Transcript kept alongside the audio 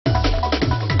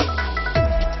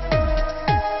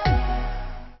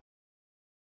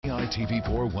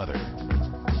KITV4 weather.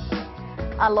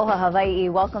 Aloha Hawaii,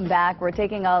 welcome back. We're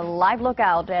taking a live look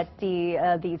out at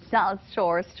the South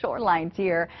Shore shorelines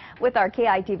here with our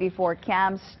KITV4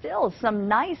 cams. Still some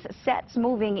nice sets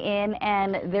moving in,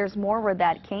 and there's more where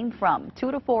that came from. 2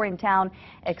 to 4 in town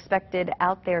expected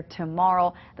out there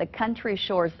tomorrow. The country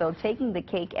shores, though, taking the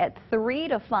cake at 3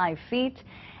 to 5 feet.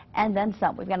 And then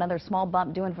some. We've got another small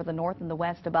bump doing for the north and the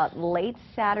west about late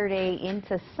Saturday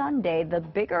into Sunday. The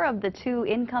bigger of the two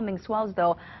incoming swells,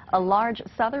 though, a large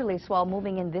southerly swell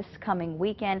moving in this coming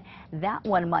weekend. That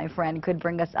one, my friend, could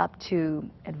bring us up to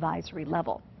advisory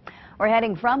level. We're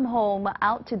heading from home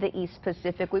out to the East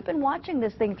Pacific. We've been watching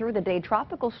this thing through the day.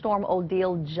 Tropical storm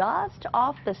Odile just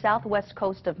off the southwest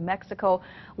coast of Mexico.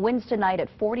 Winds tonight at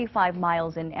 45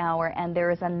 miles an hour, and there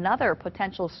is another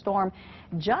potential storm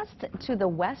just to the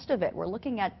west of it. We're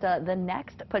looking at the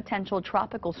next potential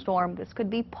tropical storm. This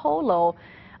could be Polo.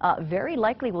 Very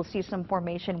likely we'll see some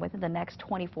formation within the next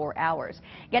 24 hours.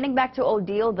 Getting back to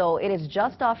Odile, though, it is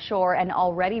just offshore and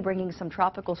already bringing some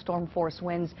tropical storm force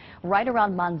winds right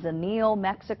around Manzanillo,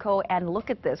 Mexico. And look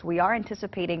at this. We are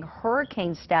anticipating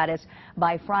hurricane status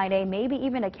by Friday, maybe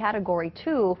even a Category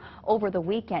 2 over the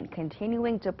weekend,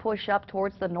 continuing to push up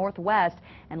towards the northwest.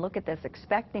 And look at this,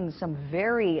 expecting some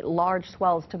very large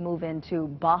swells to move into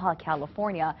Baja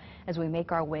California as we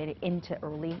make our way into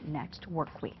early next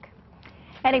work week.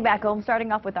 Heading back home,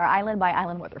 starting off with our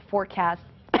island-by-island weather forecast.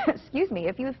 Excuse me,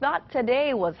 if you thought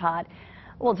today was hot,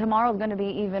 well, tomorrow is going to be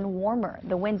even warmer.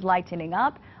 The wind's lightening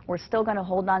up. We're still going to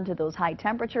hold on to those high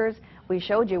temperatures. We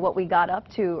showed you what we got up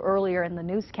to earlier in the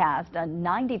newscast.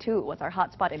 92 was our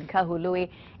hot spot in Kahului,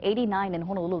 89 in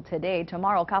Honolulu today.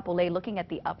 Tomorrow, Kapolei looking at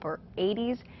the upper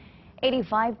 80s.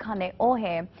 85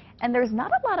 Kaneohe, and there's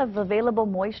not a lot of available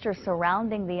moisture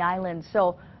surrounding the island,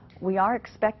 so we are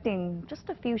expecting just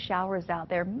a few showers out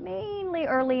there, mainly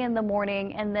early in the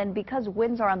morning, and then because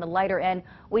winds are on the lighter end,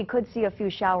 we could see a few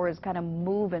showers kind of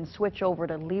move and switch over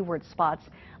to leeward spots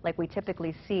like we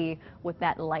typically see with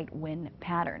that light wind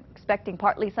pattern. Expecting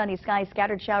partly sunny skies,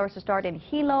 scattered showers to start in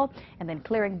Hilo, and then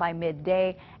clearing by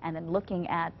midday, and then looking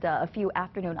at a few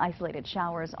afternoon isolated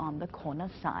showers on the Kona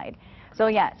side. So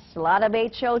yes, a lot of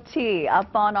HOT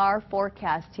up on our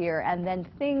forecast here, and then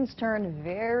things turn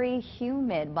very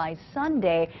humid by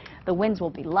Sunday. The winds will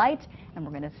be light, and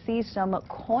we're going to see some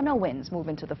Kona winds move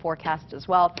into the forecast as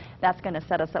well. That's going to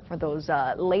set us up for those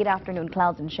late afternoon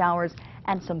clouds and showers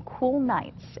and some cool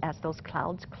nights as those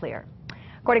clouds clear.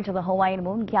 According to the Hawaiian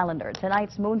moon calendar,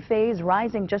 tonight's moon phase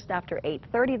rising just after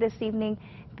 8:30 this evening,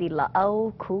 the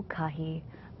La'au Kukahi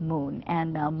moon.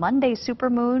 And Monday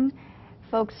supermoon.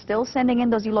 Folks still sending in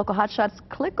those local hotshots.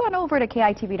 Click on over to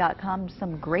KITV.com.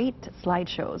 Some great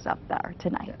slideshows up there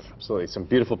tonight. Yeah, absolutely. Some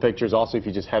beautiful pictures also if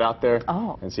you just head out there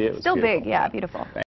and see it. Still big. Yeah, beautiful.